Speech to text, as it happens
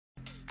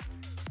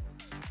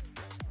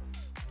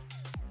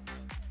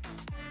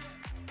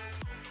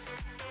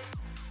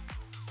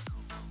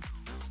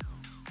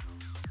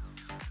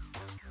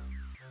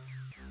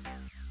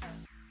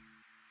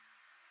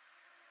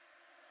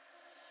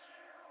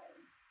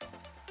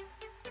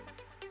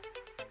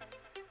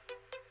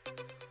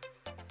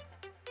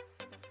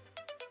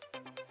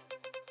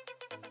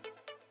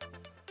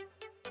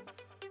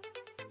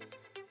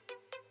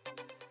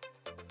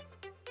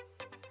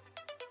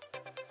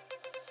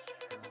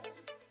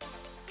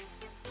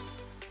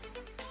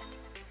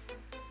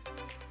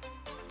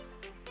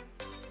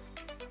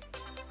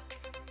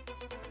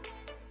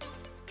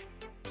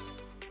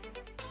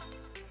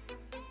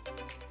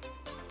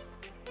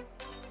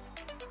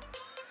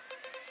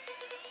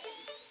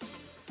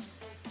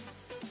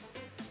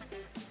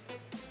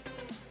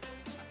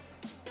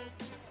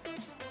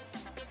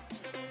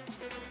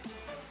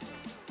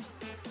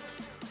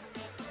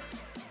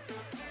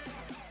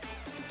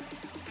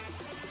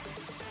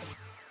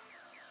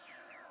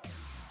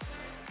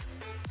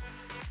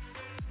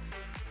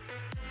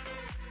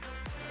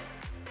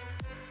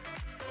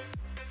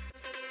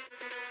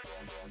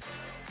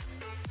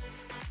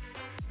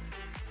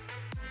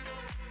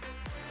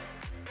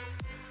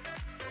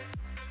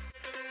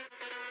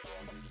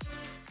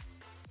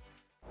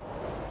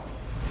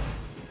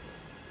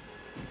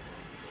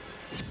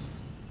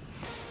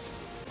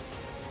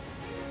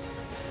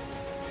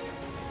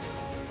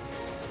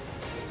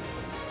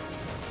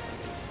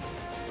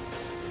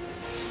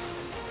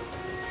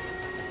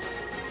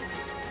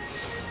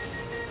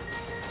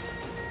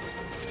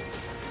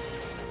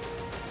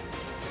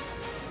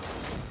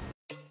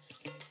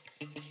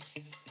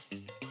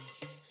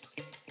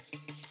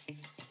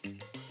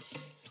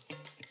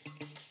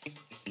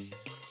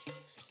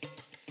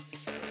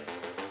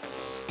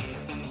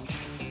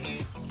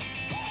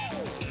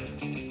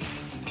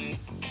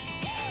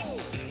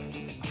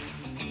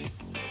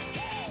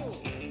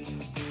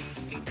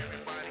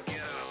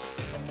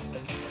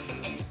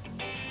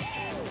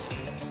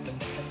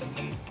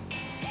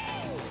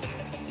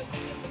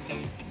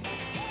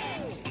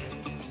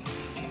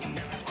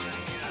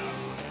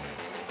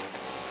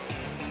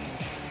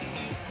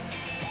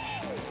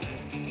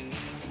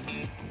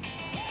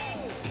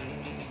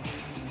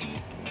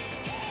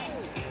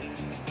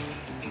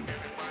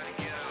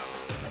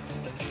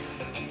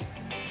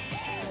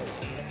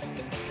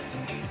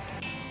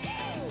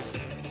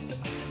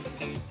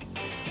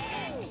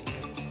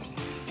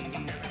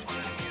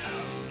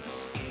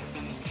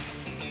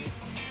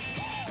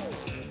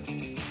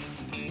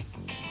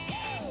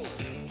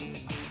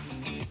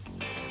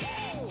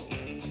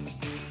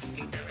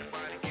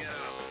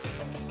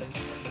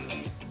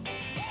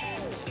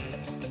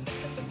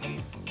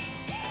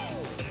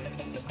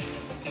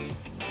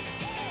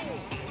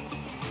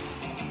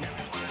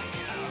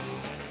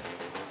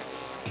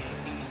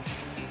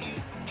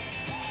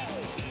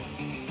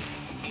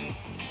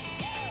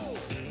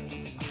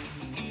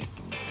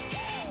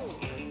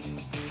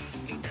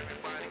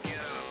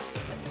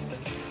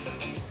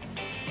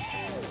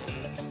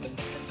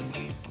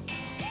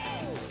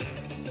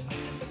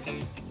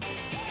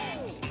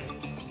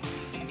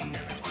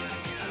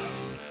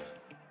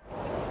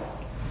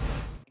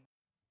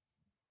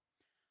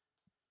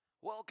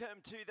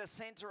Welcome to the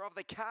center of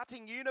the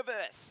karting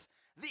universe.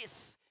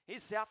 This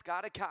is South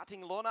Garda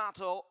Karting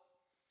Lonato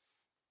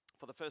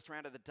for the first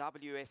round of the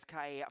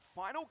WSK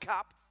Final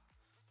Cup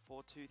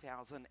for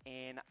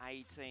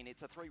 2018.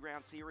 It's a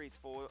three-round series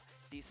for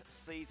this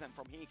season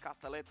from here,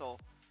 Castelletto,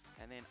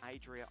 and then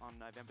Adria on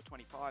November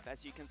 25.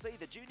 As you can see,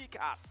 the junior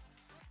karts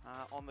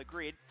on the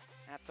grid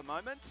at the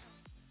moment.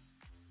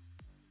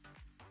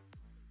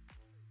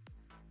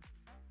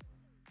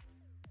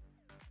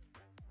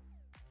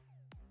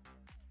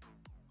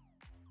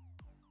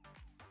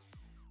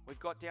 We've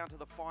got down to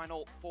the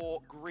final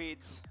four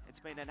grids. It's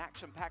been an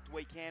action-packed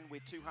weekend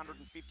with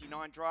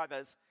 259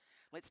 drivers.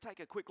 Let's take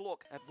a quick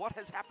look at what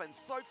has happened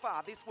so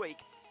far this week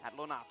at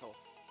Lonato.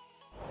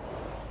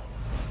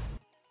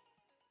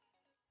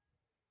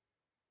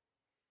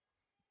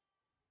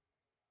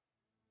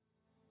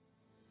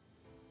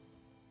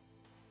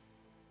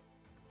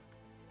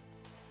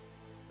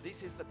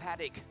 This is the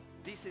paddock,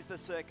 this is the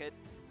circuit,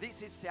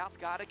 this is South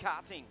Garda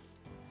Karting.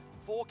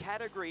 4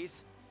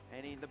 categories.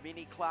 And in the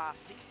mini class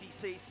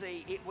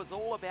 60cc, it was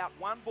all about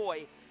one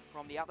boy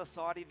from the other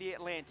side of the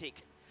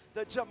Atlantic.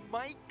 The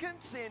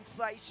Jamaican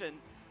sensation,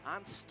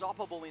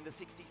 unstoppable in the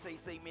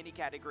 60cc mini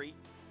category.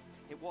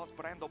 It was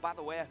Brando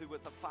Badoer who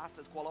was the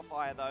fastest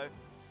qualifier though.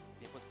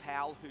 It was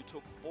Powell who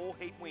took 4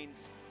 heat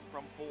wins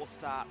from 4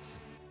 starts.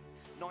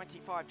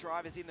 95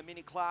 drivers in the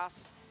mini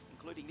class,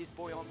 including this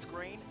boy on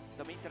screen,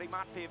 Dmitry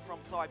Matveev from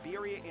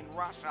Siberia in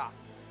Russia.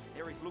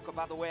 There is Luca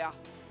Badoer,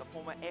 the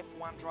former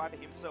F1 driver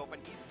himself,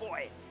 and his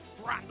boy,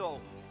 Brando,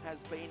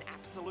 has been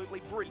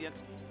absolutely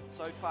brilliant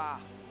so far.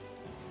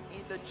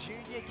 In the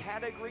junior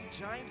category,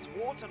 James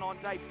Wharton on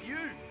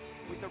debut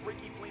with the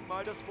Ricky Flynn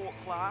Motorsport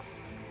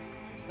class.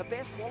 The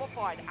best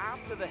qualified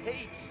after the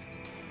heats.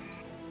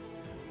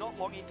 Not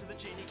long into the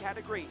junior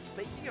category.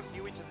 Speaking of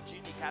new into the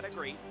junior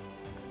category,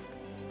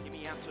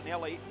 Kimi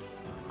Antonelli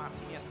and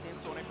Martini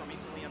Stensone from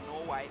Italy and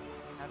Norway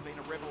have been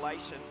a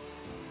revelation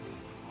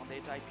on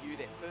their debut,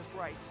 their first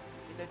race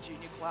in the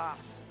junior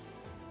class.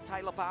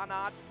 Taylor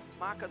Barnard,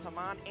 Marcus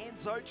Aman,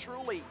 Enzo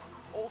Trulli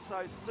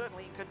also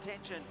certainly in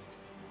contention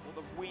for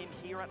the win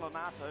here at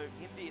Lonato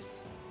in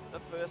this, the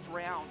first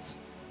round.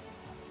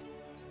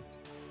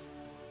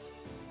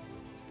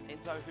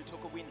 Enzo, who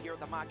took a win here at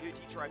the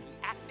Margutti Trophy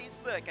at this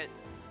circuit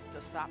to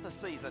start the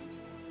season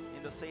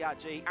in the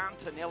CRG.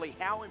 Antonelli,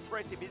 how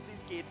impressive is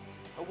this kid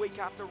a week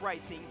after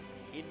racing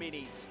in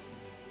minis?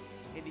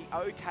 In the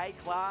OK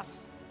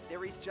class,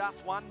 there is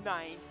just one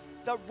name,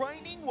 the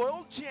reigning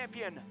world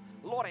champion,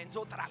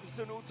 Lorenzo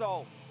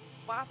Travisanutto.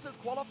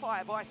 Fastest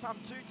qualifier by some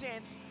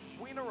 2/10,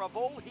 winner of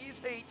all his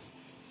heats.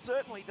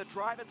 Certainly the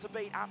driver to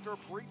beat after a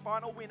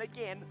pre-final win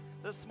again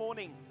this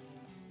morning.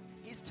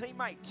 His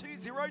teammate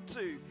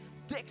 202,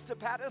 Dexter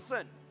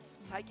Patterson,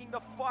 taking the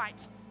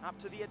fight up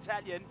to the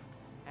Italian,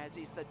 as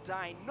is the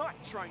Dane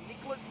Nitro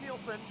Nicholas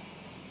Nielsen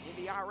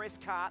in the RS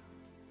kart,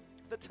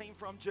 the team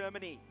from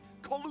Germany.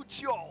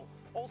 Coluccio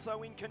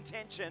also in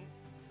contention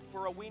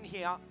for a win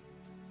here.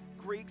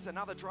 Griggs,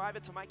 another driver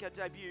to make a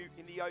debut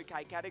in the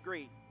OK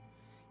category.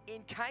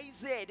 In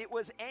KZ, it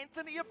was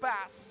Anthony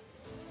Abbasse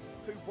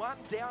who won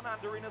Down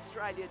Under in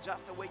Australia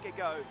just a week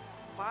ago.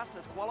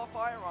 Fastest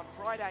qualifier on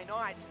Friday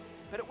night,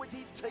 but it was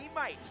his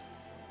teammate.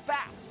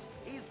 Bass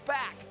is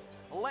back.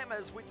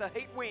 Lammers with the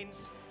heat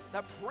wins,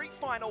 the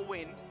pre-final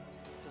win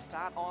to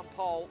start on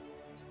pole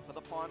for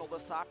the final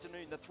this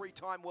afternoon. The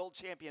 3-time world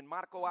champion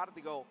Marco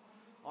Ardigò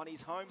on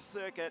his home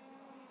circuit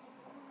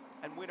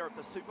and winner of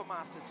the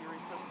Supermaster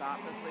Series to start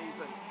the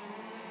season.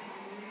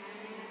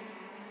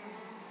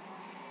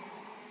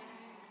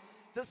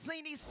 The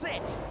scene is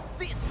set.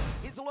 This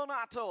is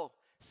Lonato,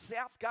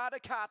 South Garda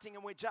Karting,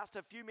 and we're just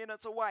a few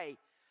minutes away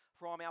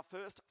from our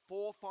first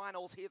 4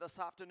 finals here this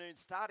afternoon,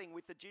 starting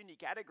with the junior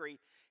category.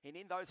 And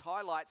in those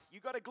highlights,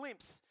 you got a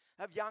glimpse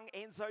of young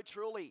Enzo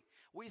Trulli.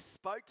 We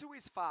spoke to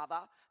his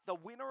father, the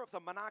winner of the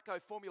Monaco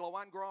Formula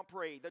 1 Grand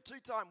Prix, the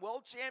 2-time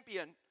world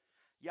champion,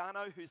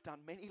 Jarno, who's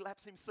done many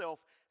laps himself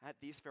at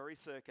this very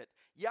circuit.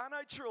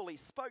 Jarno Trulli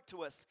spoke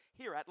to us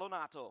here at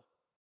Lonato.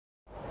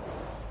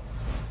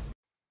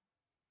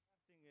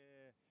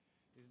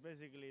 It's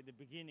basically the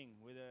beginning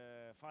with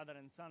a father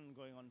and son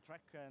going on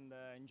track and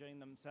enjoying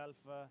themselves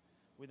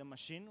with a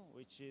machine,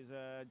 which is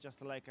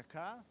just like a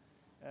car,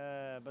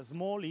 but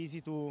small, easy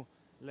to,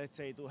 let's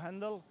say, to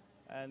handle.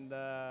 And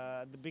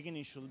at the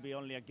beginning should be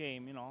only a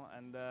game, you know,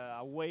 and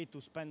a way to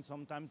spend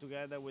some time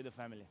together with the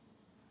family.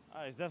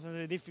 It's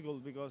definitely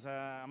difficult because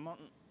I'm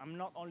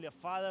not only a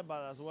father,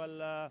 but as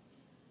well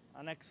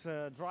an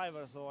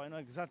ex-driver, so I know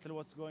exactly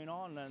what's going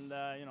on, and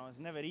you know, it's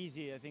never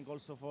easy. I think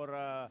also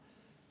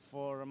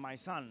for my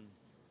son,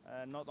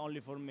 not only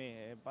for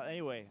me. But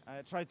anyway,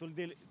 I try to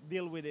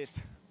deal with it.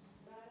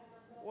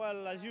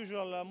 Well, as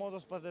usual,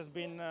 motorsport has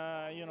been,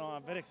 you know,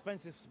 a very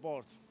expensive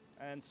sport,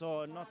 and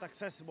so not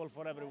accessible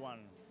for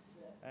everyone.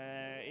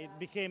 It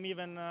became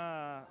even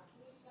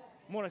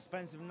more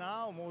expensive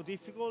now, more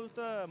difficult,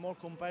 more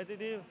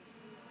competitive.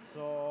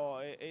 So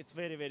it's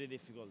very, very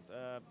difficult.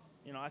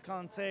 You know, I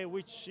can't say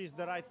which is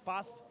the right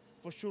path.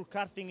 For sure,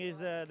 karting is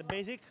the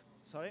basic.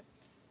 Sorry,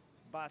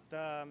 but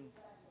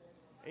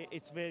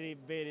it's very,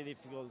 very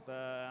difficult.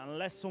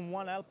 Unless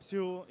someone helps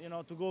you,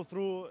 to go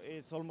through,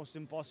 it's almost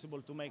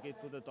impossible to make it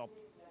to the top.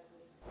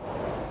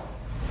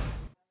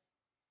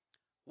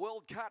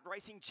 World Kart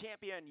Racing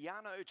champion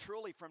Jarno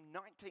Trulli from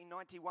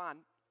 1991.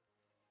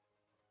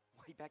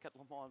 Way back at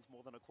Le Mans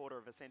more than a quarter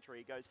of a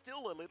century ago.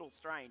 Still a little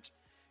strange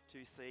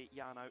to see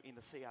Jarno in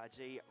the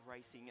CRG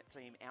racing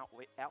team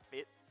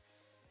outfit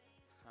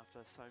after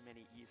so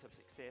many years of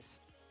success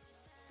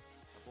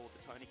aboard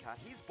the Tony kart.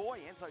 His boy,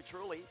 Enzo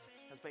Trulli,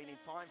 has been in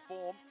fine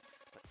form,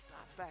 but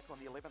starts back on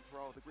the 11th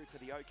row of the grid for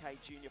the OK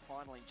Junior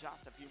Final in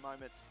just a few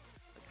moments.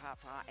 The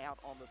karts are out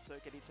on the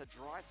circuit. It's a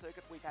dry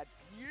circuit. We've had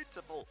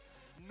beautiful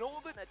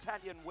northern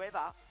Italian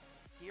weather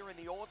here in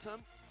the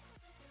autumn.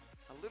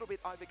 A little bit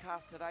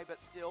overcast today, but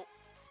still,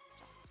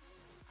 just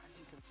as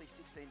you can see,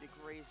 16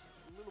 degrees,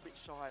 a little bit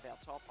shy of our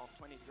top of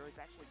 20 degrees.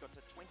 Actually got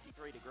to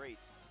 23 degrees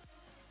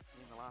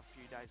in the last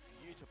few days.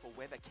 Beautiful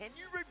weather. Can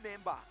you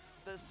remember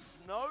the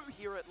snow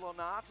here at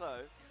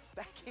Lonato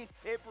back in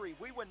February?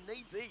 We were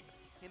knee deep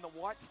in the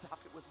white stuff.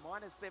 It was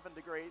 -7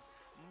 degrees.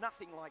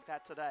 Nothing like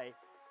that today.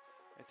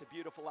 It's a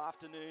beautiful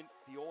afternoon,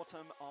 the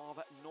autumn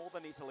of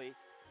northern Italy,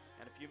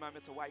 and a few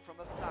moments away from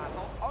the start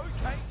of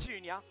OK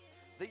Junior.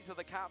 These are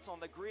the karts on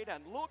the grid,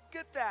 and look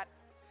at that.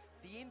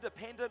 The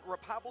independent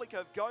Republic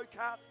of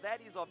Go-Karts, that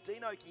is of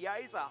Dino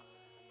Chiesa.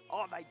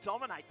 Oh, they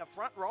dominate the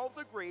front row of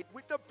the grid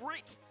with the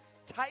Brit,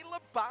 Taylor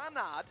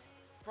Barnard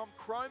from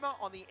Cromer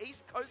on the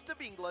east coast of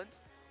England,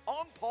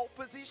 on pole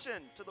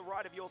position to the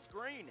right of your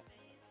screen.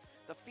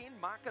 The Finn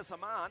Marcus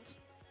Amand,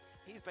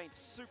 he's been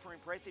super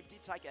impressive,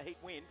 did take a heat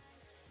win,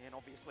 and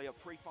obviously a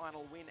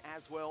pre-final win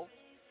as well.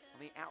 On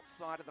the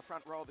outside of the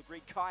front row of the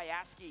grid, Kai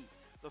Askey,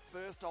 the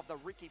first of the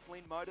Ricky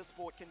Flynn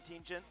Motorsport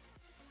contingent.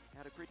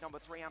 Out of grid number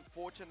 3,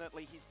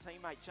 unfortunately, his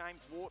teammate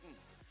James Wharton,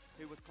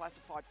 who was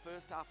classified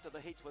first after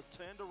the heats, was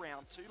turned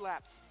around 2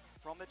 laps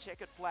from the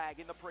checkered flag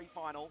in the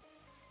pre-final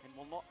and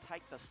will not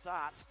take the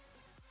start.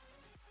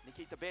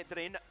 Nikita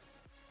Bedrin,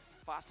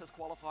 fastest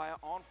qualifier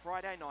on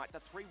Friday night, the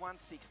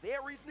 3:16.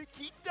 There is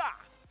Nikita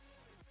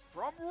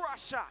from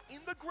Russia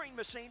in the green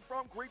machine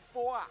from grid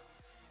 4.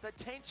 The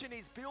tension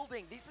is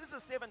building. This is a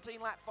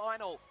 17-lap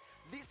final.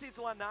 This is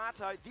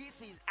Lonato.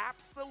 This is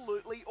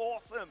absolutely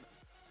awesome.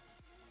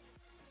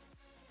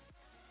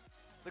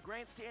 The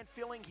grandstand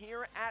filling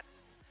here at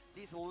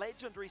this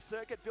legendary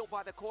circuit built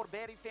by the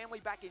Corberi family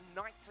back in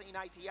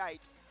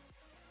 1988.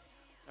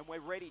 And we're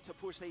ready to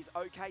push these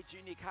OK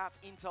Junior karts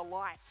into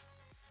life.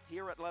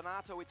 Here at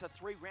Lonato, it's a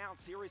 3-round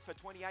series for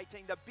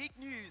 2018. The big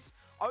news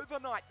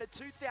overnight, the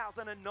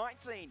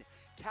 2019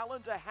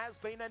 calendar has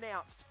been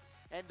announced,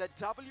 and the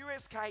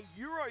WSK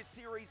Euro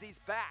Series is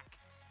back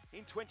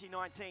in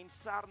 2019.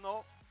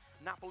 Sarno,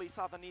 Napoli,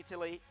 southern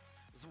Italy,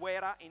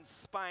 Zuera in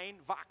Spain,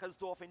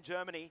 Wackersdorf in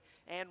Germany,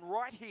 and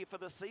right here for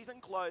the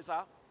season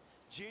closer,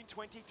 June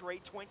 23,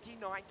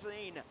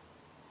 2019.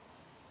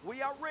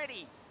 We are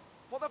ready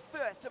for the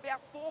first of our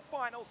 4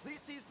 finals.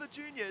 This is the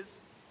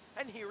juniors,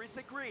 and here is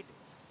the grid.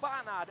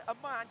 Barnard,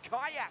 Aman,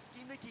 Kai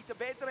Askey, Nikita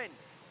Bedrin,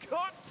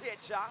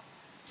 Kontecha,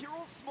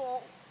 Kirill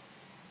Smal,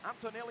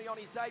 Antonelli on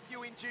his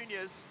debut in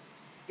juniors,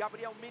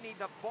 Gabriele Minì,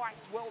 the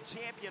vice world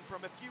champion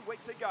from a few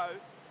weeks ago,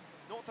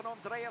 Norton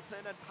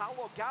Andreasen and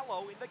Paolo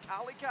Gallo in the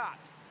Kali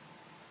kart.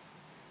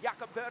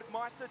 Jakob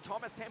Bergmeister,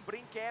 Thomas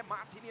Tambrinke,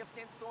 Martinez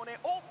Tensone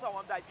also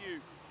on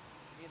debut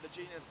in the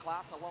junior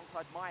class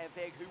alongside Maya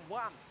Veg, who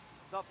won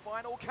the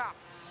final cup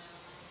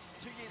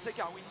 2 years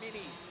ago in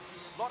minis.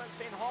 Lawrence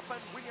Van Hoppen,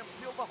 William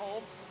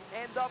Silverholm,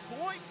 and the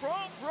boy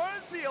from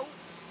Brazil,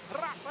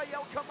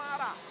 Rafael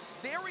Camara.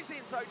 There is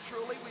Enzo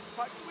Trulli. We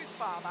spoke to his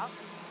father,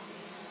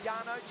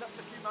 Jarno, just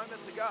a few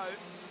moments ago,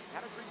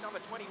 out of grid number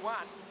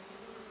 21.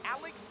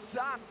 Alex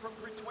Dunn from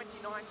grid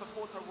 29 for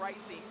Forza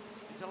Racing.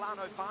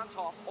 Delano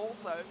Vantoff,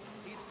 also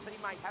his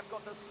teammate, have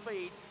got the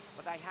speed,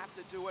 but they have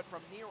to do it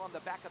from near on the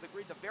back of the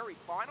grid. The very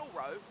final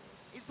row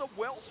is the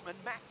Welshman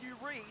Matthew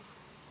Rees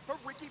for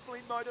Ricky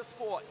Flynn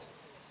Motorsport.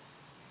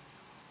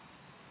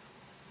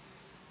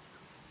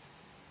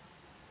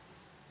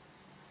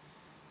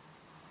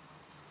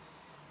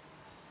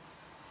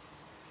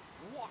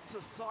 What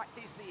a sight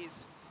this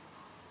is.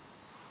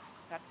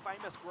 That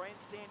famous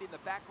grandstand in the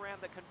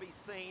background that can be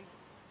seen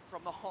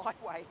from the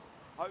highway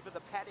over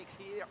the paddocks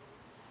here,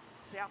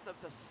 south of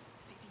the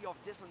city of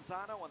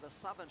Desenzano on the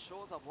southern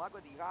shores of Lago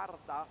di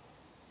Garda.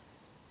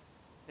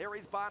 There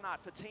is Barnard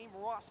for Team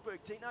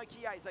Rosberg, Dino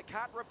Chiesa,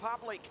 Kart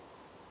Republic.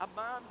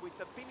 Aman with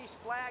the Finnish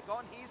flag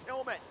on his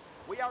helmet.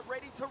 We are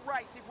ready to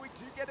race if we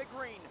do get a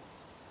green.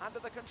 Under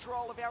the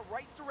control of our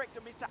race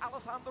director, Mr.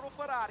 Alessandro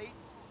Ferrari.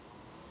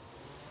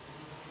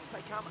 As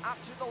they come up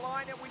to the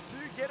line and we do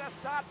get a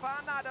start.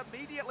 Barnard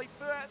immediately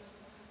first.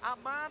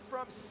 Aman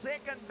from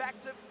second back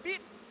to 5th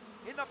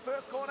in the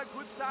first corner.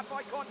 Good start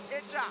by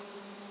Kontecha.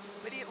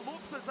 But it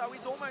looks as though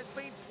he's almost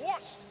been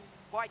pushed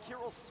by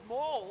Kirill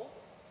Smal,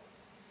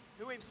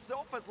 who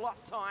himself has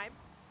lost time.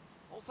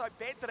 Also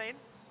Bedrin.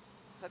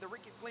 So the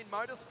Ricky Flynn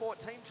Motorsport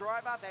team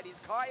driver, that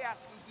is Kai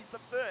Askey. He's the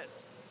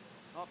first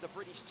of the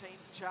British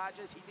team's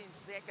chargers. He's in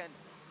second.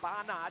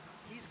 Barnard,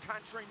 his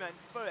countryman,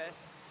 first.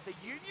 The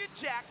Union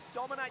Jacks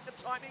dominate the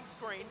timing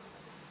screens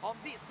on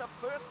this, the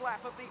first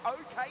lap of the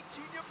OK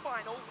Junior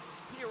Final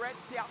here at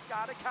South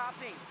Garda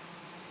Karting.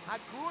 A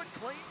good,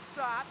 clean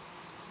start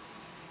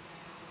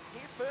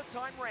here, first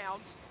time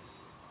round.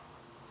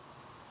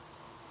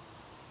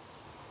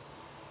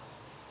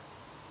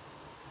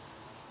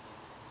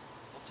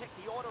 We'll check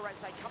the order as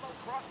they come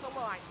across the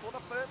line for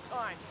the first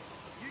time.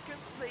 You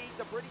can see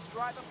the British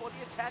driver for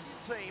the Italian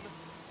team,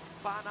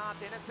 Barnard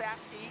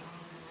Denetzaski.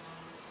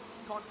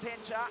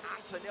 Contentia,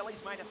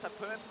 Antonelli's made a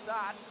superb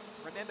start.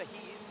 Remember,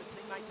 he is the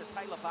teammate to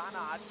Taylor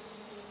Barnard.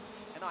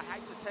 And I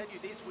hate to tell you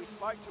this, we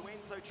spoke to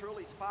Enzo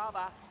Trulli's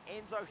father.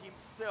 Enzo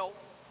himself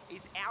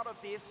is out of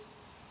this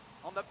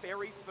on the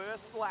very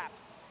first lap.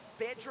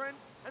 Bedrin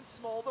and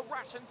Smal, the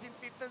Russians, in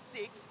 5th and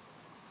 6th.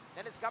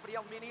 Then it's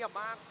Gabriele Minì,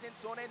 Aman,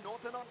 Stensone,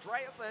 Norton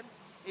Andreasen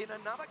in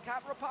another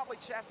Kart Republic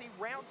chassis,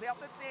 rounds out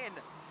the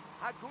 10.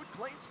 A good,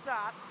 clean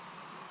start.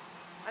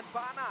 And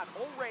Barnard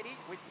already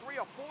with 3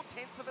 or 4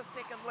 tenths of a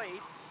second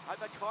lead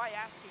over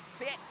Kyaski.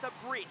 Bet the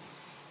Brit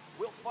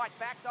will fight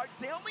back though.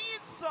 Down the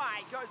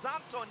inside goes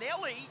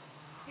Antonelli,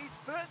 his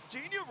first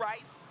junior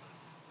race.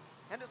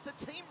 And it's the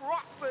Team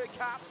Rosberg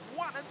karts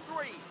 1 and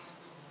 3.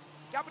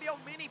 Gabriele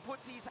Minì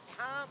puts his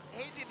head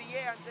in the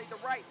air. Indeed,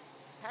 the race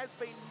has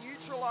been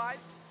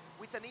neutralised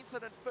with an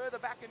incident further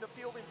back in the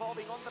field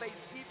involving Andrei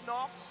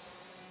Zivnov.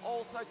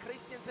 Also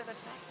Christensen and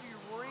Matthew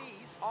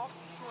Rees off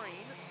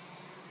screen.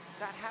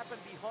 That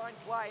happened behind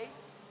play.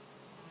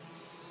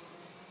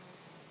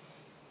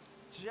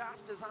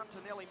 Just as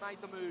Antonelli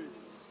made the move.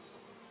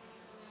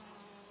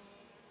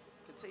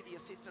 You can see the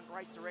assistant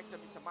race director,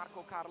 Mr.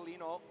 Marco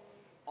Carlino,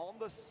 on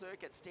the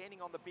circuit,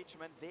 standing on the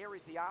bitumen. There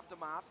is the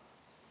aftermath,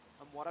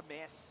 and what a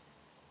mess.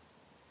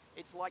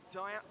 It's like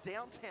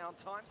downtown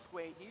Times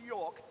Square, New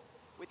York,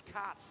 with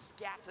carts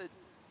scattered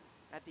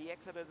at the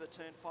exit of the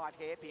turn 5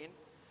 hairpin.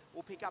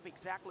 We'll pick up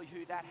exactly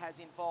who that has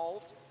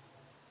involved.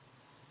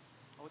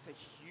 Oh, it's a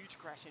huge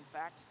crash, in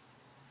fact.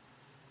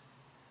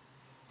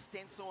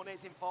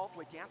 Stensone's involved.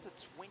 We're down to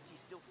 20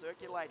 still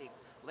circulating.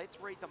 Let's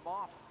read them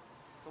off.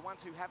 The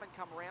ones who haven't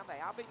come around, they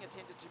are being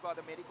attended to by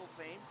the medical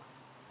team.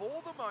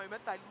 For the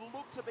moment, they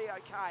look to be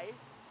okay.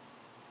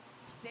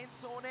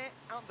 Stensone,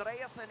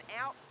 Andreasen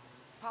out.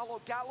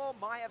 Paolo Gallo,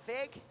 Maya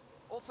Veg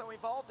also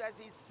involved, as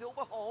is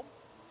Silverholm.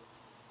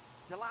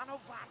 Delano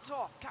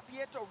Vantov,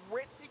 Capieto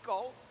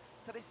Resico,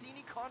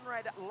 Teresini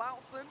Conrad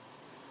Lawson,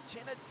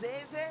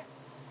 Chenadeze,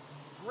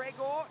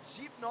 Gregor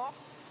Zhivnov,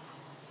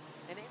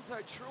 and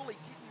Enzo Trulli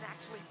didn't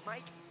actually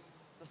make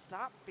the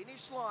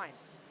start-finish line.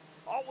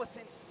 Oh, a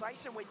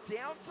sensation. We're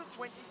down to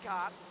 20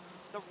 karts.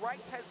 The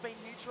race has been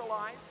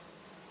neutralised.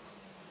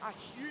 A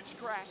huge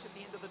crash at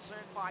the end of the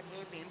turn 5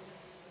 hairpin,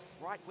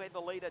 right where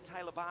the leader,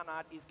 Taylor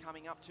Barnard, is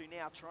coming up to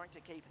now, trying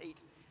to keep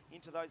heat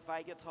into those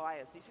Vega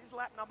tyres. This is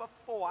lap number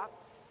 4,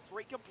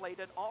 3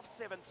 completed, off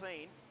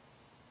 17.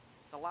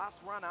 The last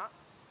runner,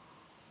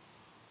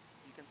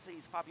 you can see,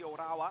 is Fabio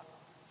Rawa,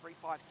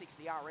 356,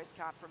 the RS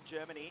kart from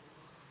Germany.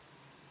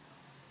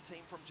 The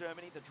team from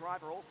Germany, the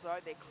driver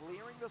also, they're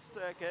clearing the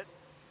circuit,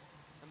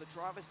 and the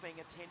driver's being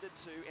attended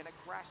to in a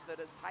crash that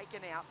has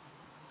taken out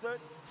 13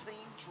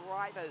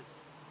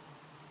 drivers.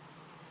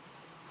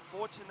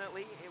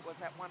 Fortunately, it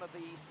was at one of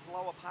the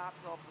slower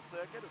parts of the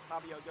circuit as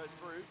Fabio goes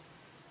through.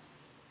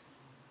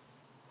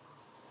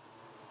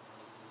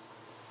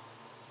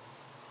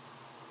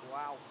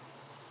 Wow.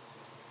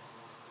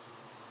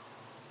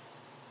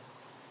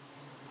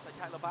 So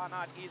Taylor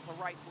Barnard is the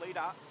race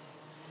leader.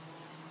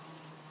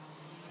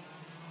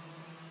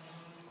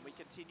 And we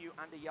continue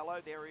under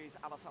yellow. There is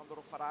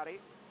Alessandro Ferrari,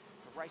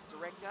 the race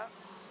director,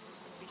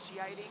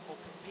 officiating or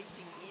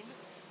competing in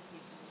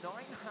his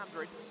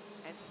 974th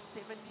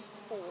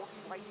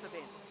race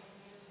event.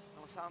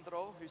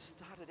 Alessandro, who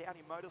started out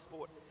in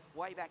motorsport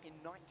way back in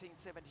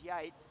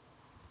 1978,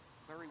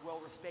 very well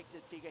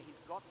respected figure. He's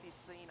got this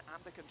scene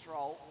under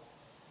control.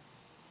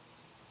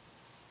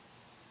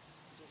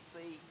 Just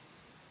see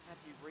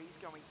Matthew Rees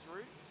going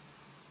through.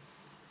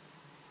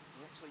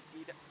 He actually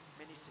did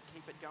manage to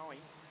keep it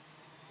going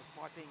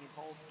despite being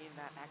involved in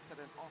that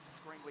accident off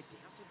screen. We're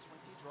down to 20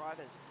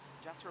 drivers.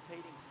 Just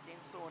repeating: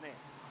 Stensone,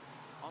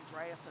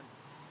 Andreasen,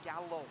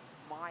 Gallo,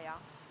 Maya,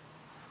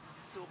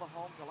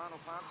 Silverholm, Delano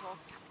Vantov,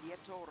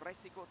 Capieto,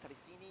 Resico,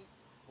 Teresini,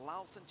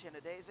 Lawson,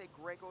 Chenadeze,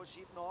 Gregor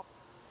Zhivnov,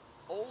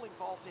 all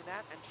involved in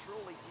that, and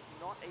truly did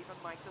not even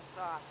make the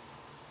start.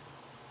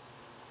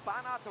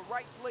 Barnard, the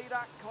race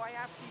leader,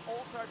 Kyaski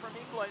also from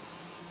England,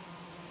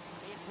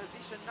 in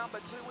position number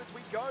 2 as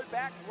we go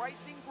back,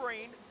 racing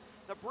green.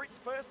 The Brits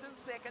first and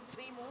second,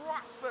 Team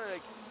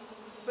Rosberg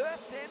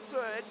first and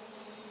third.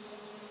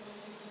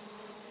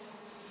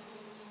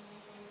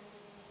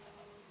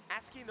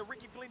 Asking the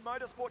Ricky Flynn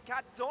Motorsport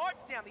car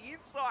dives down the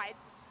inside.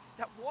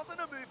 That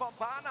wasn't a move on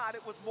Barnard,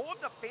 it was more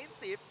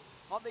defensive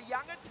on the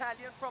young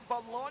Italian from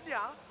Bologna,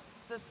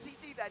 the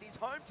city that is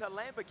home to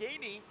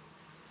Lamborghini,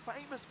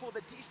 famous for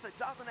the dish that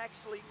doesn't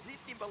actually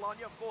exist in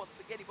Bologna, of course,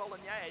 spaghetti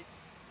bolognese,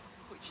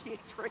 which he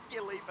eats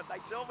regularly, but they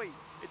tell me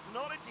it's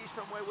not a dish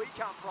from where we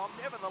come from.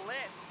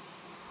 Nevertheless,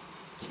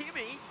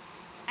 Kimi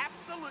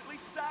absolutely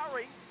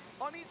starring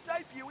on his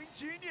debut in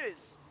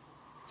juniors.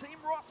 Team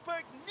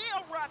Rosberg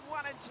now run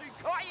 1 and 2.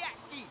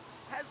 Kayaski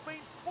has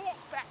been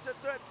forced back to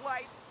third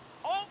place.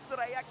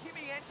 Andrea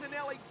Kimi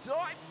Antonelli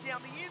dives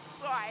down the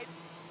inside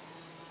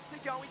to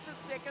go into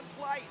second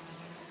place.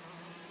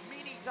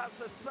 Minì does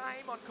the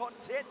same on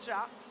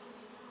Contecha,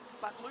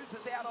 but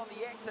loses out on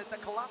the exit. The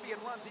Colombian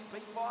runs in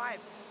P5.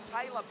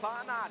 Taylor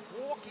Barnard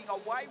walking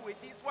away with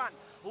this one.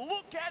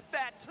 Look at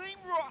that, Team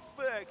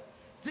Rosberg.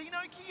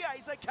 Dino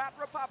Chiesa, Czech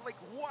Republic,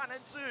 1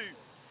 and 2.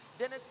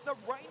 Then it's the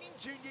reigning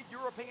junior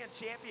European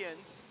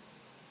champions.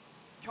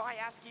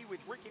 Kayaski with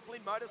Ricky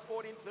Flynn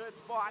Motorsport in third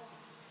spot.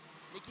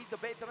 Nikita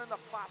Bedrin, the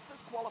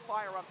fastest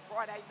qualifier on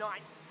Friday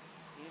night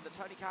in the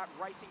Tony Kart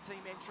Racing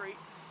Team entry.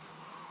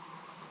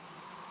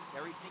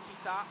 There is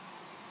Nikita.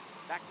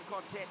 Back to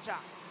Contecha.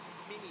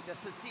 Minì, the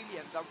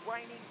Sicilian, the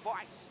reigning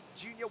vice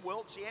junior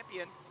world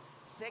champion.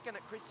 Second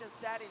at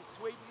Kristianstad in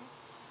Sweden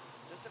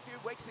just a few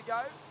weeks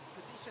ago.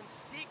 Position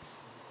 6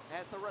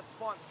 as the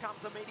response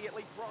comes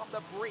immediately from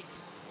the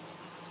Brit.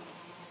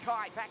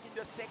 Kai back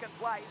into second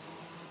place.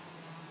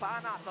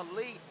 Barnard the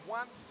lead,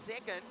 1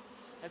 second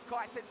as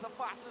Kai sets the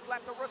fastest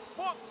lap. The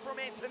response from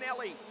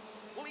Antonelli.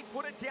 Will he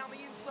put it down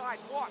the inside?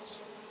 Watch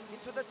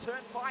into the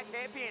turn 5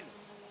 hairpin.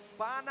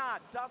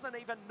 Barnard doesn't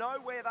even know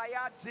where they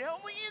are.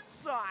 Down the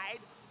inside,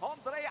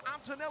 Andrea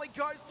Antonelli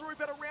goes through,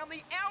 but around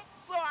the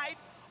outside,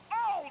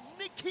 oh,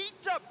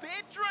 Nikita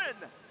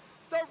Bedrin,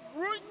 the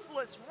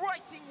ruthless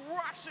racing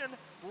Russian,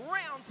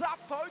 rounds up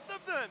both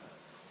of them.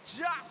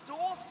 Just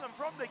awesome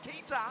from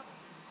Nikita.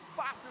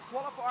 Fastest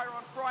qualifier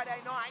on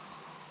Friday night.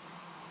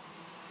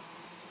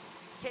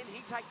 Can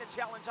he take the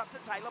challenge up to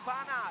Taylor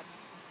Barnard?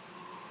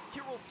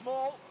 Kirill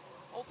Smal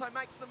also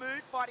makes the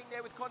move, fighting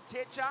there with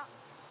Contecha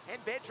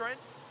and Bedrin.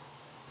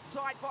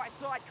 Side by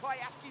side,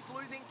 Kayaski's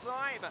losing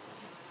time.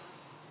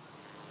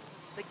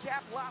 The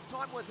gap last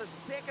time was a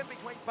second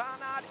between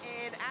Barnard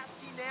and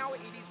Aski. Now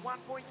it is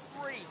 1.3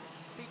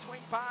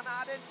 between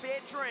Barnard and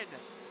Bedrin.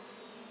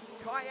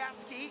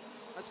 Kayaski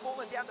has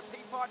fallen down to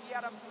P5. He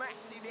had a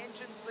massive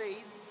engine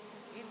seize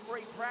in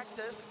free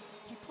practice.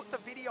 He put the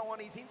video on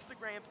his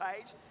Instagram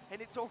page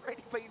and it's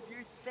already been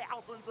viewed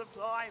thousands of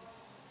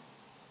times.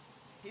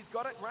 He's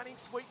got it running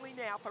sweetly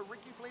now for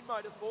Ricky Flynn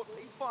Motorsport,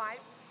 P5,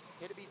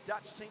 ahead of his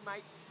Dutch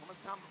teammate Thomas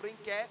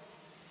Tambrinke,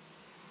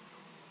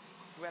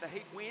 who had a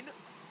heat win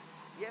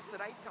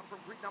yesterday. He's come from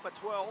grid number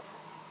 12.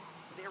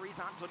 There is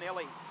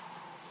Antonelli.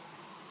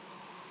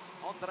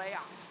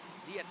 Andrea,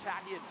 the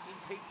Italian, in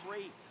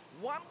P3.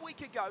 1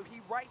 week ago,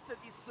 he raced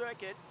at this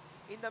circuit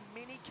in the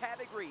mini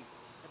category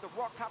at the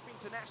Rock Cup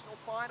International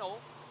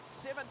Final.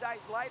 7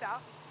 days later,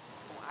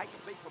 or 8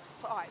 to be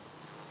precise,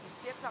 he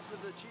stepped up to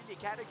the junior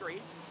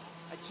category,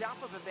 a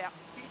jump of about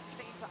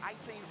 15 to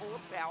 18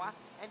 horsepower,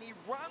 and he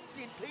runs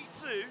in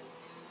P2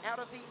 out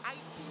of the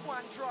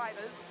 81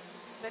 drivers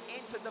that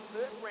entered the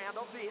first round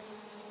of this,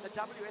 the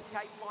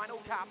WSK Final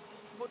Cup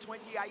for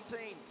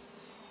 2018.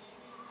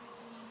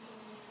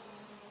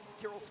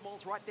 Kirill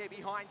Smal's right there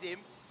behind him.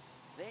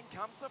 Then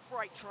comes the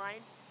freight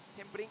train.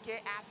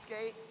 Tambrinke,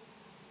 Aske,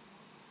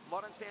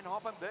 Lorenz van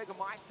Hoppen,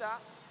 Burgermeister,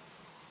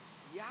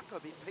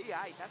 Jakob in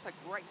P8. That's a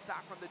great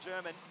start from the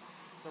German.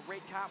 The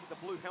red car with the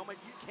blue helmet.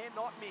 You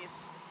cannot miss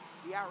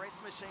the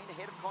RS machine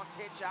ahead of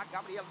Contecha,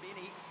 Gabriele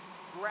Minì,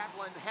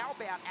 Gravlin. How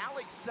about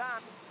Alex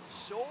Dunn?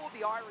 Sure,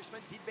 the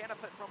Irishman did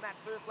benefit from that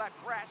first lap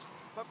crash,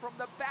 but from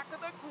the back of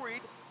the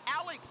grid,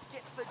 Alex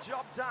gets the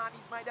job done.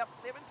 He's made up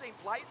 17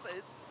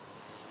 places.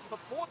 For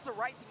Forza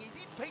Racing, he's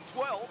in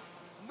P12,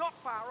 not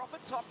far off a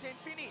top 10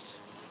 finish.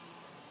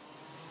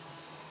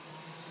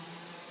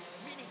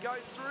 Minì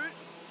goes through.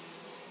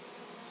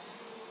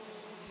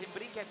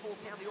 Tambrinke falls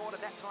down the order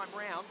that time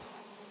round.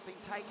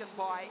 Being taken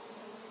by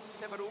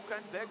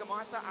Severulkin,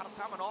 Burgermeister,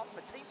 Artamanov,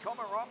 Vadim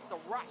Komarov, the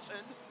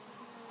Russian.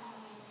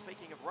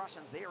 Speaking of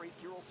Russians, there is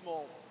Kirill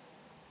Smal.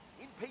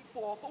 In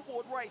P4 for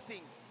Ward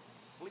Racing.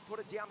 Will he put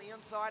it down the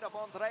inside of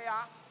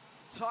Andrea?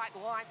 Tight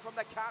line from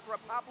the Czech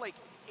Republic.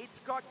 It's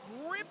got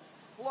grip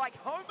like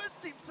Homer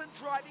Simpson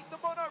driving the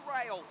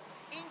monorail.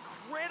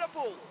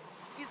 Incredible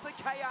is the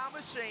KR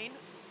machine.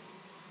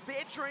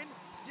 Bedrin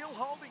still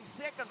holding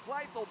second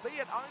place,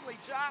 albeit only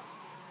just.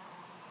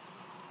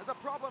 There's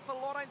a problem for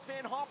Lorenz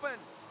van Hoppen.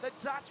 The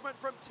Dutchman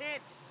from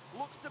 10th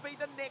looks to be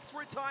the next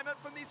retirement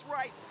from this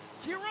race.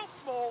 Kirill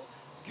Smal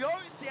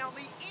goes down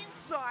the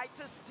inside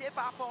to step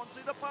up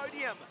onto the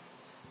podium.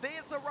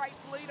 There's the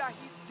race leader.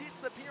 He's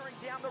disappearing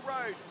down the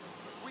road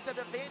with an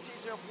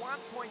advantage of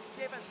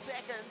 1.7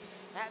 seconds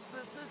as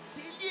the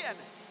Sicilian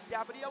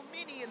Gabriele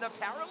Minì in the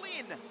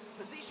Paralin.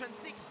 Position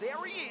 6,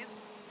 there he is.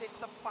 Sets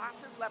the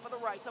fastest lap of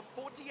the race of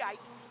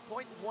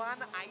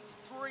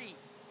 48.183.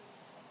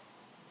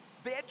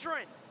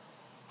 Bedrin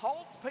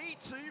holds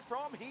P2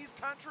 from his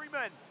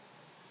countryman.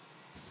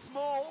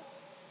 Smal,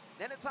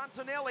 then it's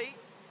Antonelli.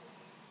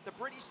 The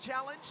British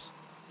challenge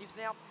is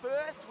now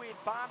first with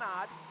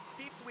Barnard,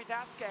 5th with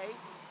Aske,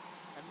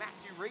 and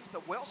Matthew Rees,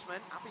 the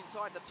Welshman, up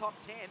inside the top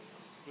 10.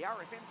 The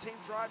RFM team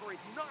driver is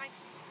 9th,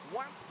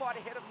 1 spot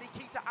ahead of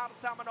Nikita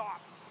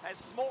Artamanov. as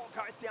Smal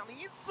goes down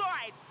the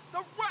inside.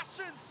 The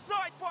Russians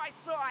side by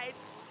side.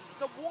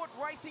 The Ward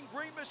Racing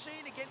Green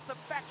Machine against the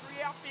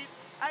factory outfit.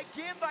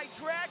 Again, they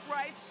drag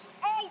race.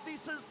 Oh,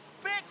 this is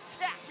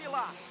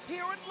spectacular.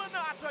 Here in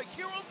Lonato,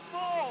 Kirill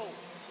Smal,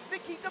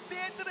 Nikita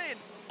Bedrin,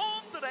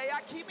 Andre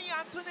Akimi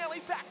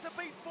Antonelli back to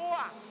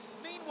P4.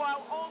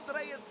 Meanwhile,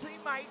 Andre's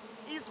teammate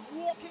is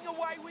walking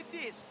away with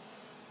this.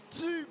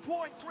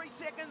 2.3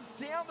 seconds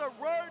down the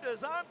road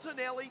as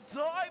Antonelli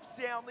dives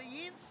down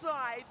the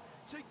inside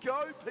to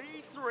go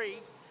P3.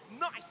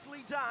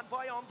 Nicely done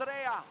by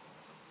Andrea.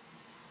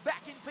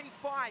 Back in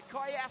P5,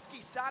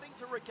 Kayaski starting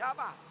to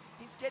recover.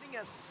 He's getting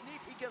a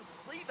sniff. He can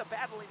see the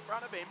battle in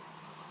front of him.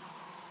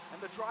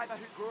 And the driver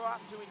who grew up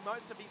doing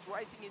most of his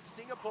racing in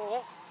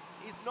Singapore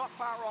is not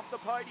far off the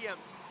podium.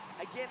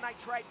 Again, they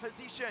trade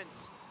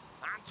positions.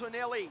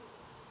 Antonelli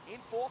in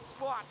 4th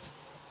spot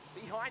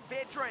behind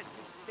Bedrin.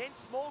 Then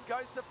Smal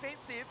goes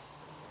defensive.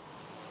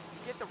 You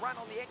get the run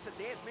on the exit.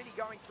 There's Minì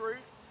going through.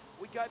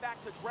 We go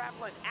back to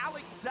Gravelin.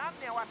 Alex Dunn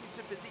now up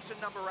into position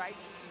number 8.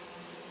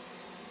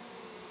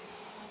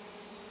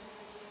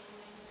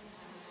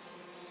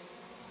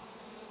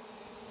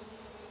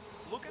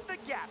 Look at the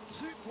gap,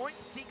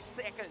 2.6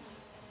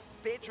 seconds.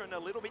 Bedrin a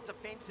little bit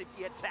defensive,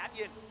 the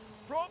Italian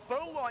from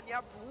Bologna,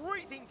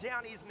 breathing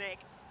down his neck.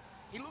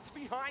 He looks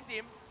behind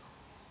him,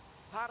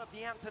 part of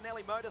the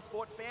Antonelli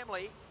Motorsport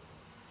family.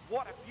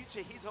 What a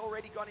future he's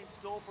already got in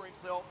store for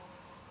himself.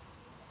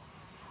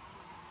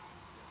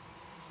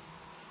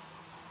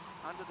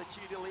 Under the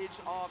tutelage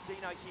of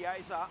Dino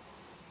Chiesa,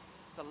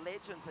 the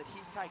legends that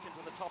he's taken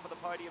to the top of the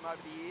podium over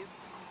the years.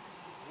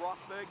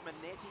 Rosberg,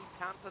 Manetti,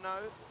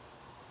 Pantano,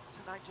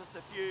 to name just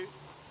a few.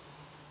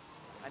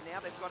 And now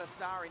they've got a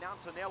star in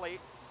Antonelli.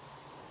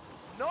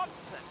 Not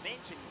to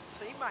mention his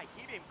teammate,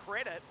 give him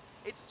credit.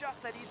 It's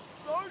just that he's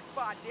so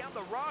far down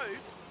the road,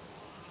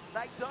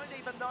 they don't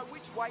even know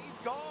which way he's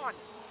gone.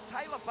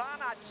 Taylor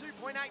Barnard,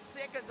 2.8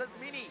 seconds as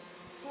Minì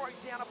throws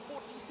down a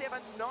 47.9.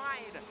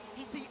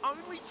 He's the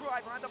only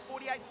driver under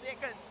 48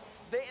 seconds.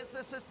 There's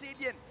the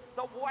Sicilian,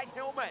 the white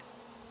helmet.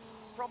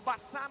 From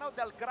Bassano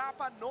del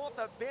Grappa, north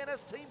of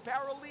Venice, Team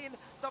Parolin,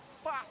 the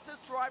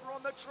fastest driver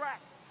on the track.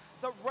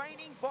 The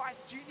reigning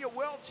Vice Junior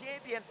World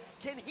Champion.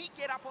 Can he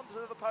get up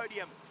onto the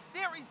podium?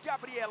 There is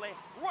Gabriele,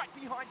 right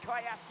behind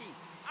Kayaski.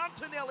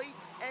 Antonelli,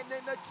 and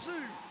then the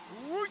two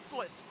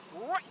ruthless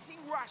racing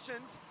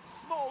Russians,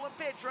 Smal and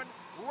Bedrin,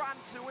 run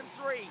 2 and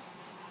 3.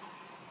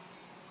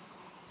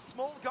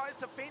 Smal goes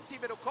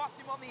defensive, it'll cost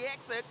him on the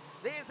exit.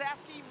 There's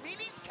Aski,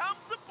 Minì's come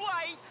to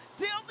play.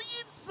 Down the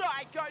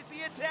inside goes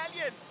the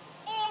Italian.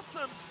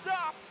 Awesome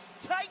stuff,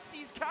 takes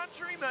his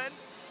countryman.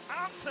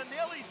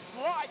 Antonelli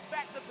slides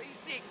back to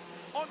P6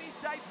 on his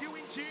debut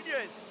in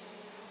juniors.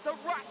 The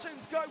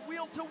Russians go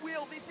wheel to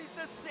wheel. This is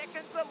the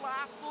second to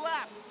last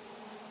lap.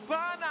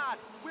 Barnard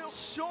will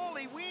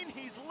surely win.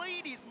 His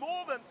lead is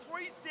more than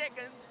 3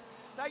 seconds.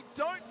 They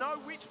don't know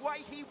which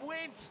way he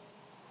went.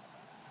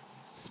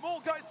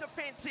 Smal goes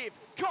defensive.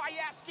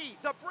 Kayaski,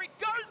 the Brit,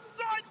 goes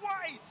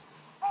sideways.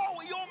 Oh,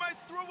 he almost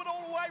threw it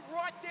all away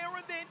right there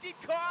and then did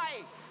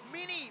Kai.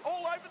 Minì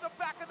all over the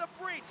back of the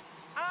Brit.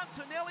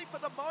 Antonelli for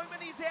the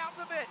moment is out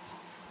of it.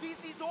 This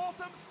is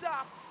awesome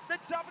stuff. The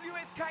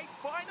WSK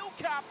Final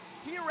Cup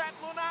here at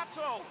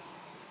Lonato.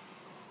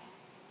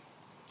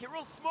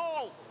 Kirill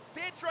Smal,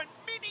 Bedrin,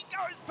 Minì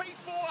goes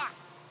P4.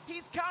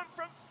 He's come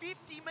from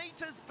 50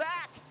 meters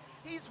back.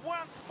 He's 1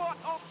 spot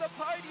off the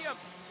podium.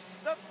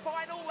 The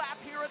final lap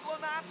here at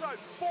Lonato,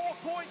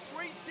 4.3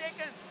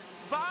 seconds.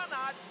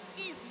 Barnard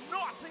is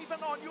not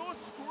even on your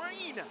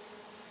screen.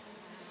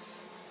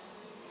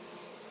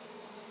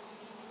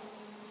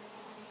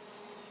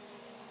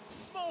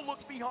 Smal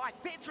looks behind.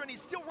 Bedrin is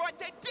still right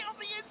there, down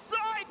the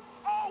inside.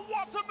 Oh,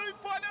 what a move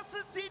by the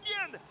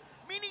Sicilian.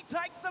 Minì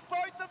takes the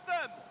both of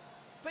them,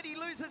 but he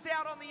loses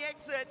out on the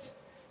exit.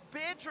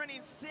 Bedrin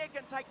in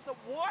second takes the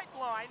white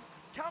line,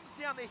 comes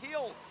down the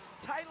hill.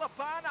 Taylor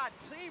Barnard,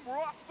 Team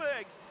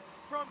Rosberg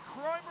from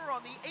Cromer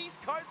on the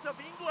east coast of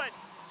England.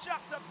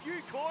 Just a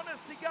few corners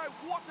to go.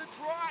 What a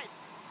drive.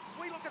 As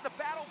we look at the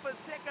battle for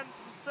second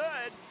and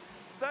third,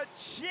 the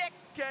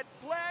checkered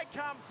flag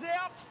comes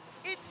out.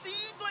 It's the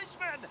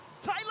Englishman,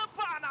 Taylor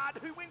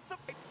Barnard, who wins the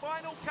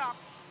Final Cup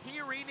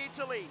here in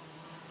Italy.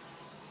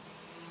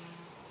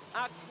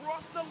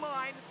 Across the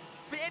line,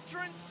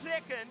 Bedrin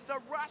second, the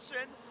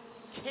Russian.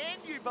 Can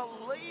you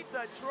believe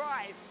the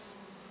drive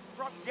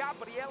from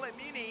Gabriele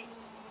Minì?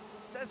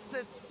 The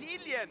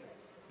Sicilian,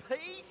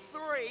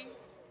 P3,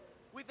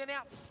 with an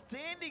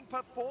outstanding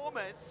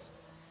performance.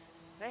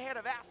 Ahead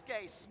of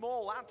Aske,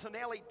 Smal,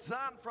 Antonelli,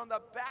 done from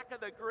the back of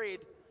the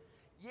grid.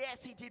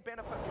 Yes, he did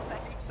benefit from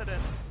that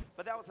accident,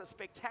 but that was a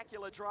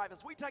spectacular drive.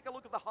 As we take a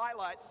look at the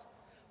highlights,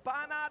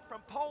 Barnard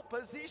from pole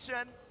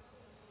position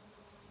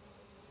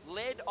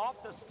led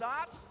off the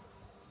start,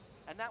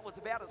 and that was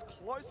about as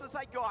close as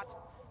they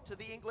got to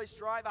the English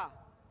driver.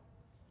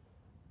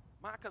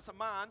 Marcus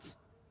Amand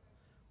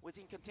was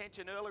in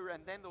contention earlier,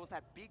 and then there was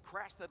that big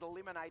crash that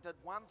eliminated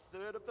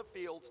 1/3 of the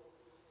field.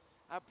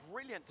 A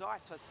brilliant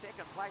dice for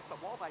second place, but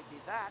while they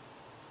did that,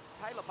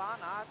 Taylor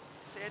Barnard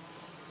said,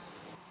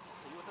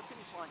 see you at the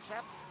finish line,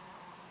 chaps.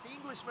 The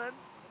Englishman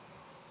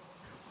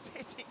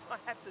setting, I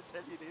have to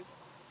tell you this,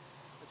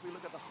 as we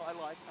look at the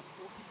highlights, a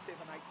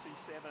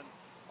 47.827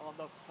 on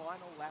the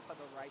final lap of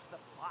the race, the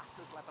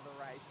fastest lap of the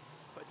race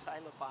for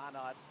Taylor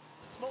Barnard.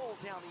 Small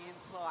down the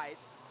inside.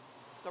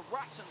 The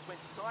Russians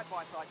went side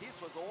by side. This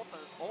was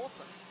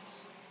awesome.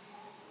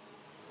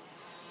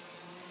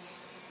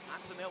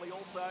 Antonelli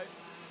also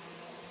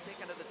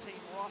second of the Team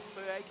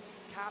Rosberg.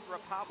 Kart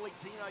Republic,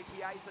 Dino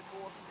Chiesa, of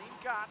course, Team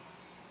Karts.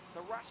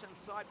 The Russians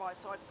side by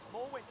side.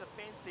 Small went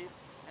defensive,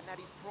 and that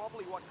is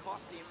probably what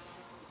cost him.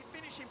 He could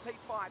finish in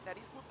P5. That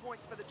is good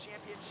points for the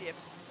championship.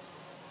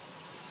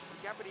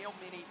 Gabriele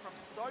Minì from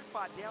so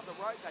far down the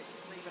road, they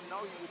didn't even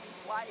know he would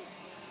play.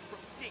 From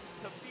 6th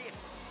to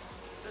 5th.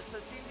 The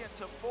Sicilian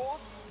to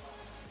 4th.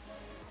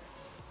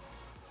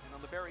 And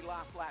on the very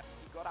last lap,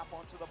 he got up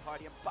onto the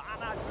podium.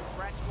 Barnard,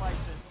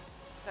 congratulations.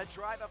 The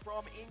driver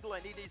from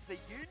England, it is the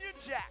Union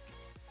Jack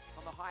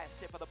on the highest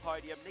step of the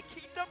podium.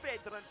 Nikita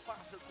Bedrin,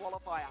 fastest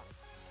qualifier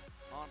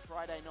on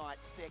Friday night,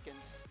 2nd.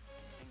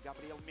 And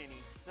Gabriele Minì,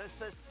 the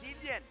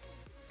Sicilian,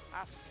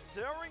 a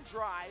stirring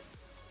drive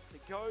to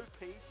go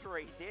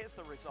P3. There's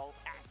the result.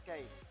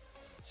 Aske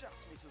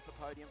just misses the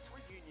podium.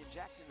 3 Union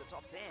Jacks in the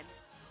top 10.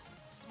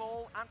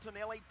 Small,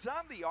 Antonelli,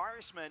 Dunn, the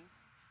Irishman,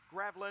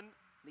 Gravlin,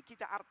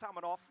 Nikita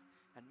Artamanov,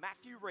 and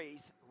Matthew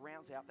Rees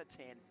rounds out the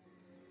 10.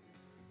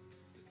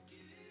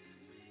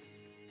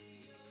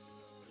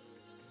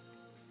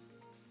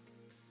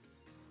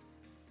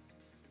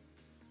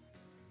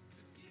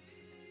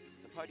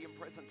 The podium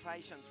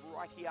presentations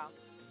right here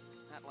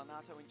at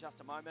Lonato in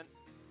just a moment.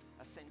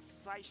 A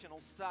sensational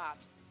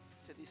start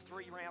to this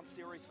 3-round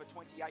series for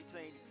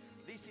 2018.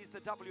 This is the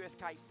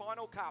WSK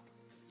Final Cup.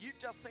 You've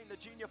just seen the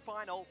junior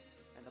final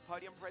and the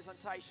podium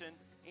presentation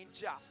in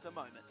just a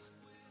moment.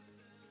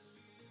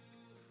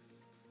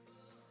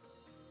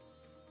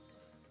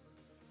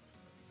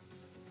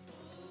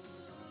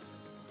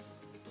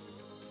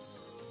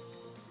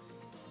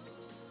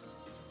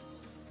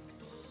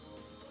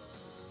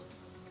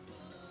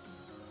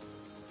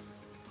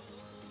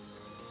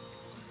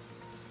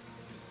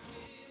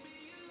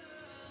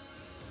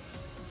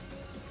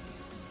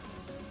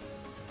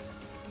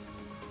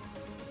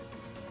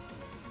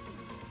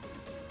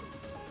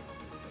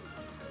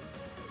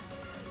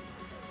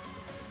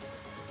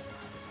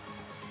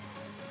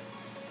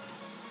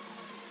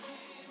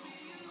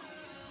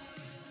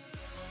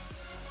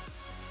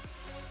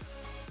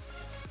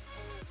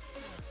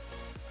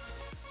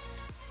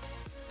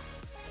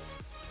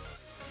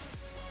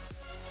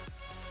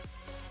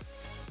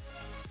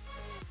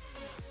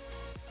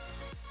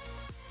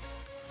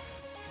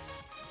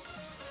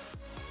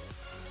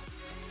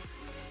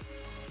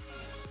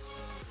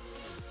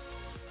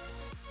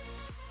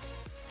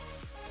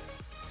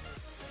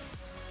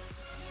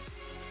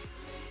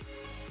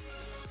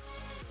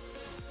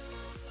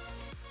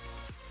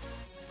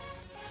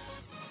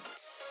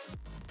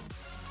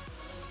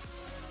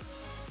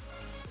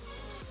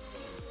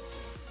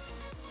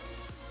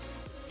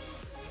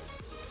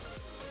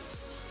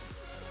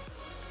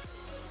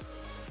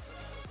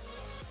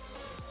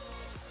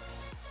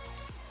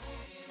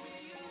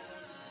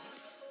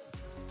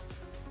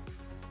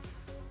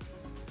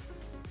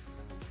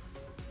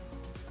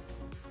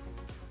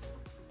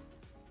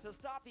 To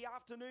start the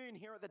afternoon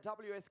here at the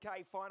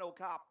WSK Final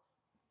Cup.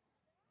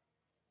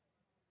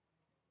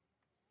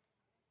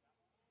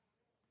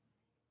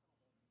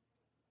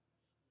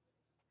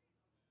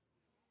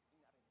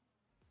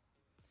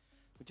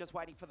 We're just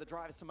waiting for the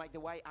drivers to make their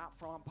way up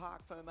from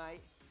Parc Fermé.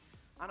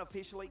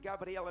 Unofficially,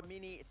 Gabriele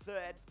Minì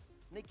 3rd.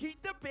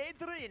 Nikita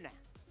Bedrin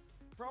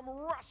from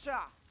Russia,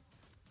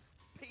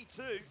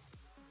 P2.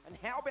 And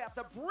how about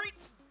the Brit,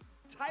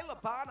 Taylor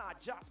Barnard,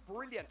 just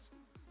brilliant,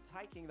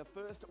 taking the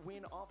first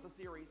win of the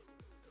series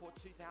for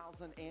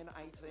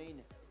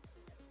 2018.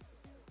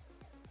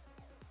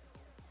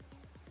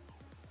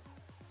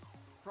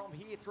 From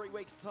here, 3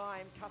 weeks'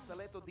 time,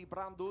 Castelletto di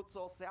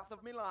Branduzzo, south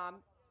of Milan.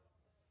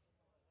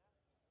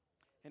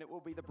 And it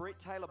will be the Brit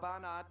Taylor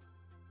Barnard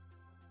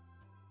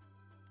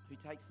who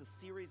takes the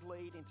series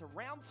lead into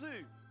round 2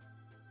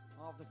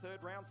 of the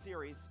 3rd round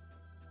series.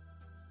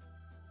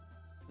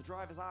 The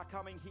drivers are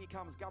coming. Here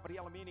comes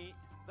Gabriele Minì,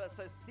 the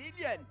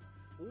Sicilian.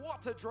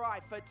 What a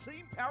drive for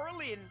Team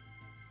Paralin.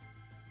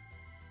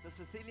 The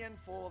Sicilian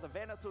for the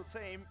Veneto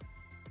team.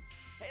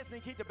 Here's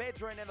Nikita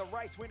Bedrin and the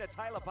race winner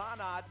Taylor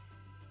Barnard.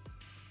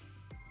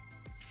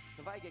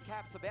 The Vega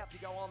Cap's about to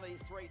go on these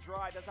 3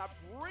 drivers. A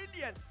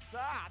brilliant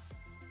start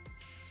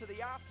to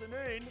the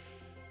afternoon.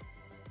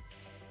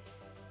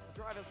 The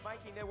drivers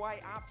making their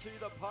way up to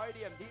the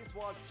podium. This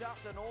was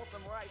just an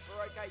awesome race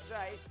for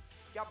OKJ.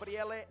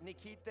 Gabriele,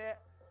 Nikita,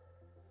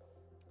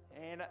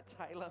 and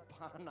Taylor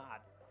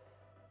Barnard.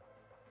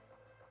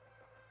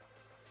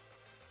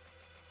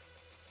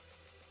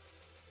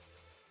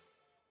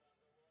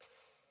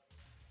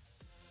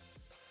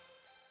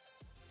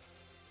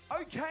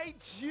 OK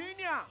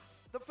Junior,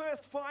 the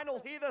first final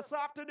here this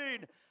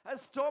afternoon. A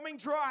storming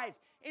drive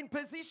in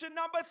position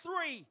number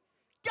 3,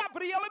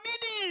 Gabriele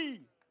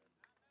Minì.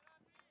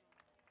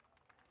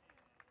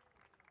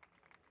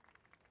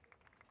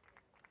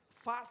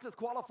 Fastest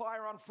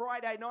qualifier on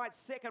Friday night,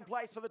 second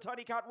place for the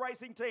Tony Kart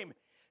racing team,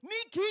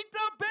 Nikita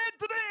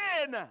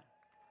Bedrin.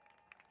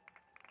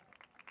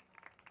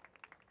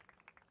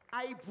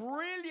 A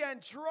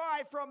brilliant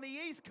drive from the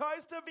east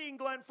coast of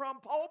England from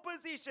pole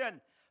position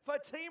for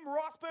Team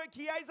Rosberg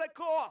Chiesa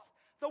course.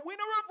 The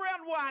winner of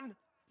round one,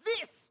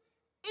 this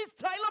is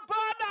Taylor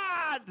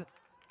Barnard.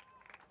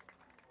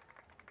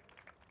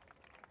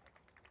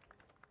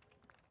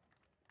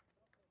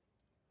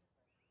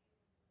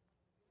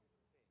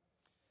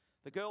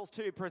 The girls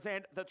too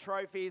present the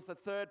trophies, the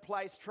third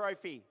place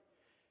trophy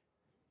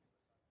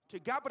to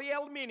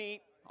Gabriele Minì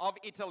of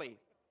Italy.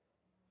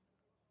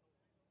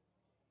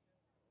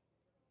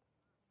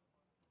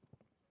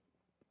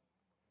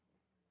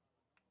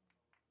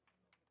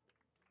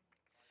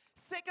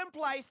 Second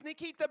place,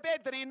 Nikita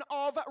Bedrin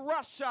of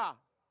Russia.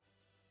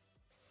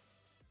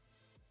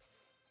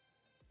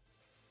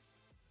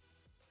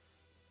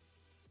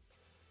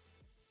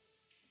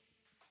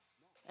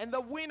 And the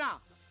winner,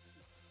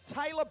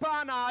 Taylor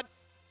Barnard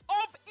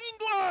of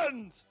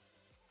England.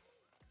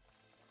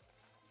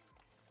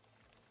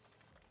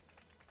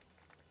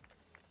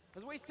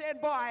 As we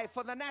stand by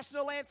for the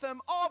national anthem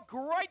of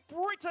Great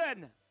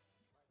Britain.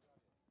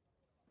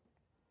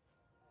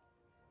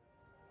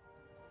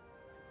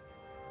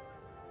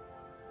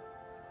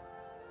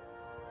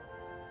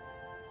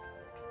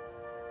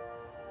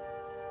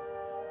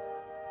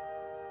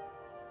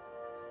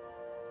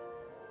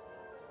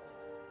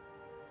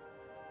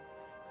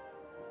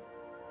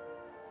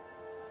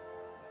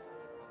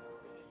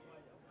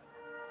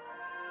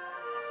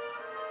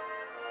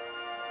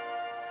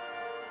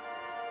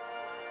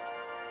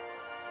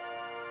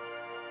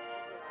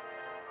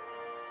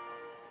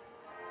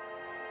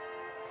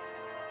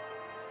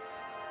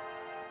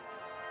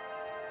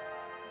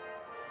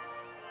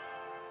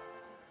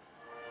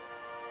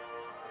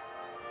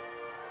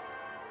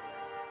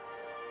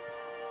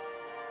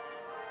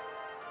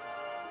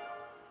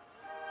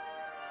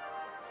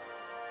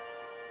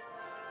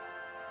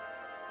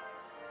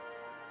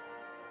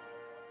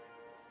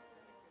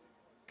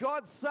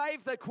 God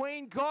save the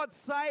Queen, God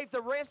save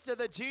the rest of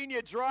the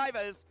junior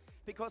drivers,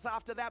 because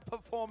after that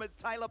performance,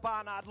 Taylor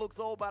Barnard looks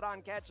all but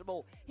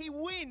uncatchable. He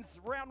wins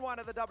round one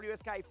of the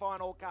WSK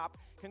Final Cup.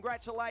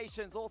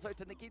 Congratulations also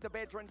to Nikita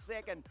Bedrin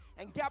second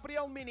and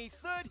Gabriele Minì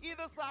third here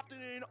this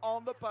afternoon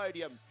on the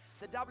podium.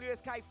 The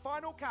WSK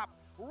Final Cup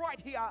right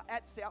here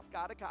at South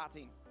Garda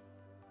Karting.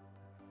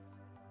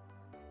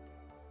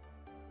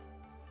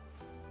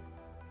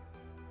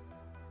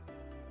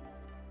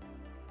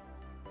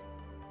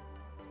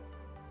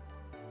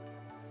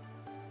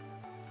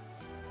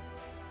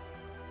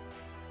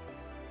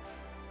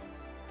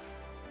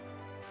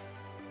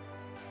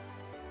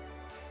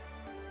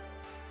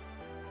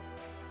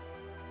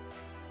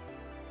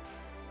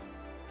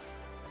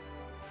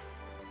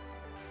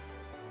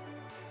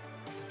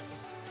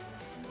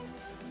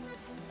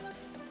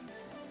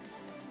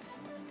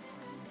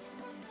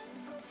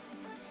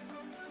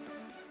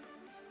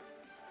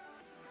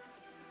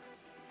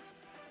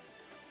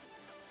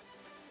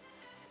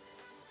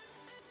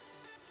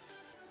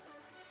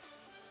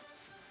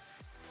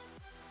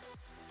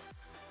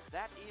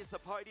 That is the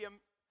podium.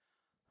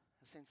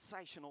 A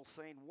sensational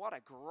scene. What a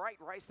great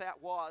race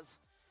that was.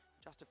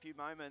 Just a few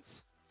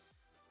moments.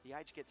 The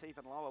age gets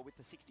even lower with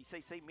the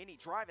 60cc Mini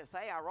drivers.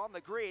 They are on the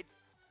grid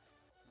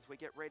as we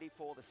get ready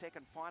for the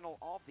second final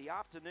of the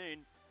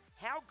afternoon.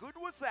 How good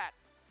was that?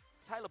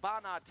 Taylor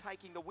Barnard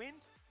taking the win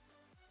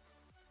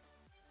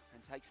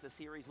and takes the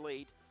series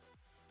lead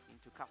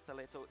into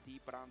Castelletto di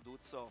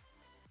Branduzzo.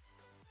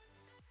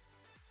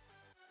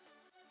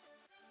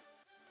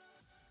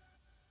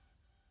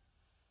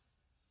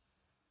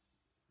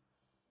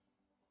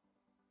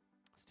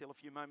 Still a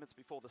few moments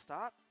before the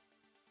start.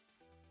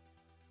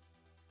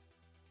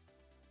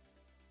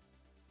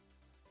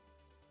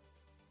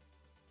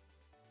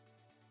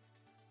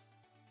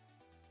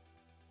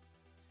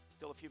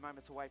 Still a few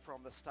moments away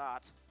from the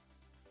start.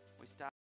 We start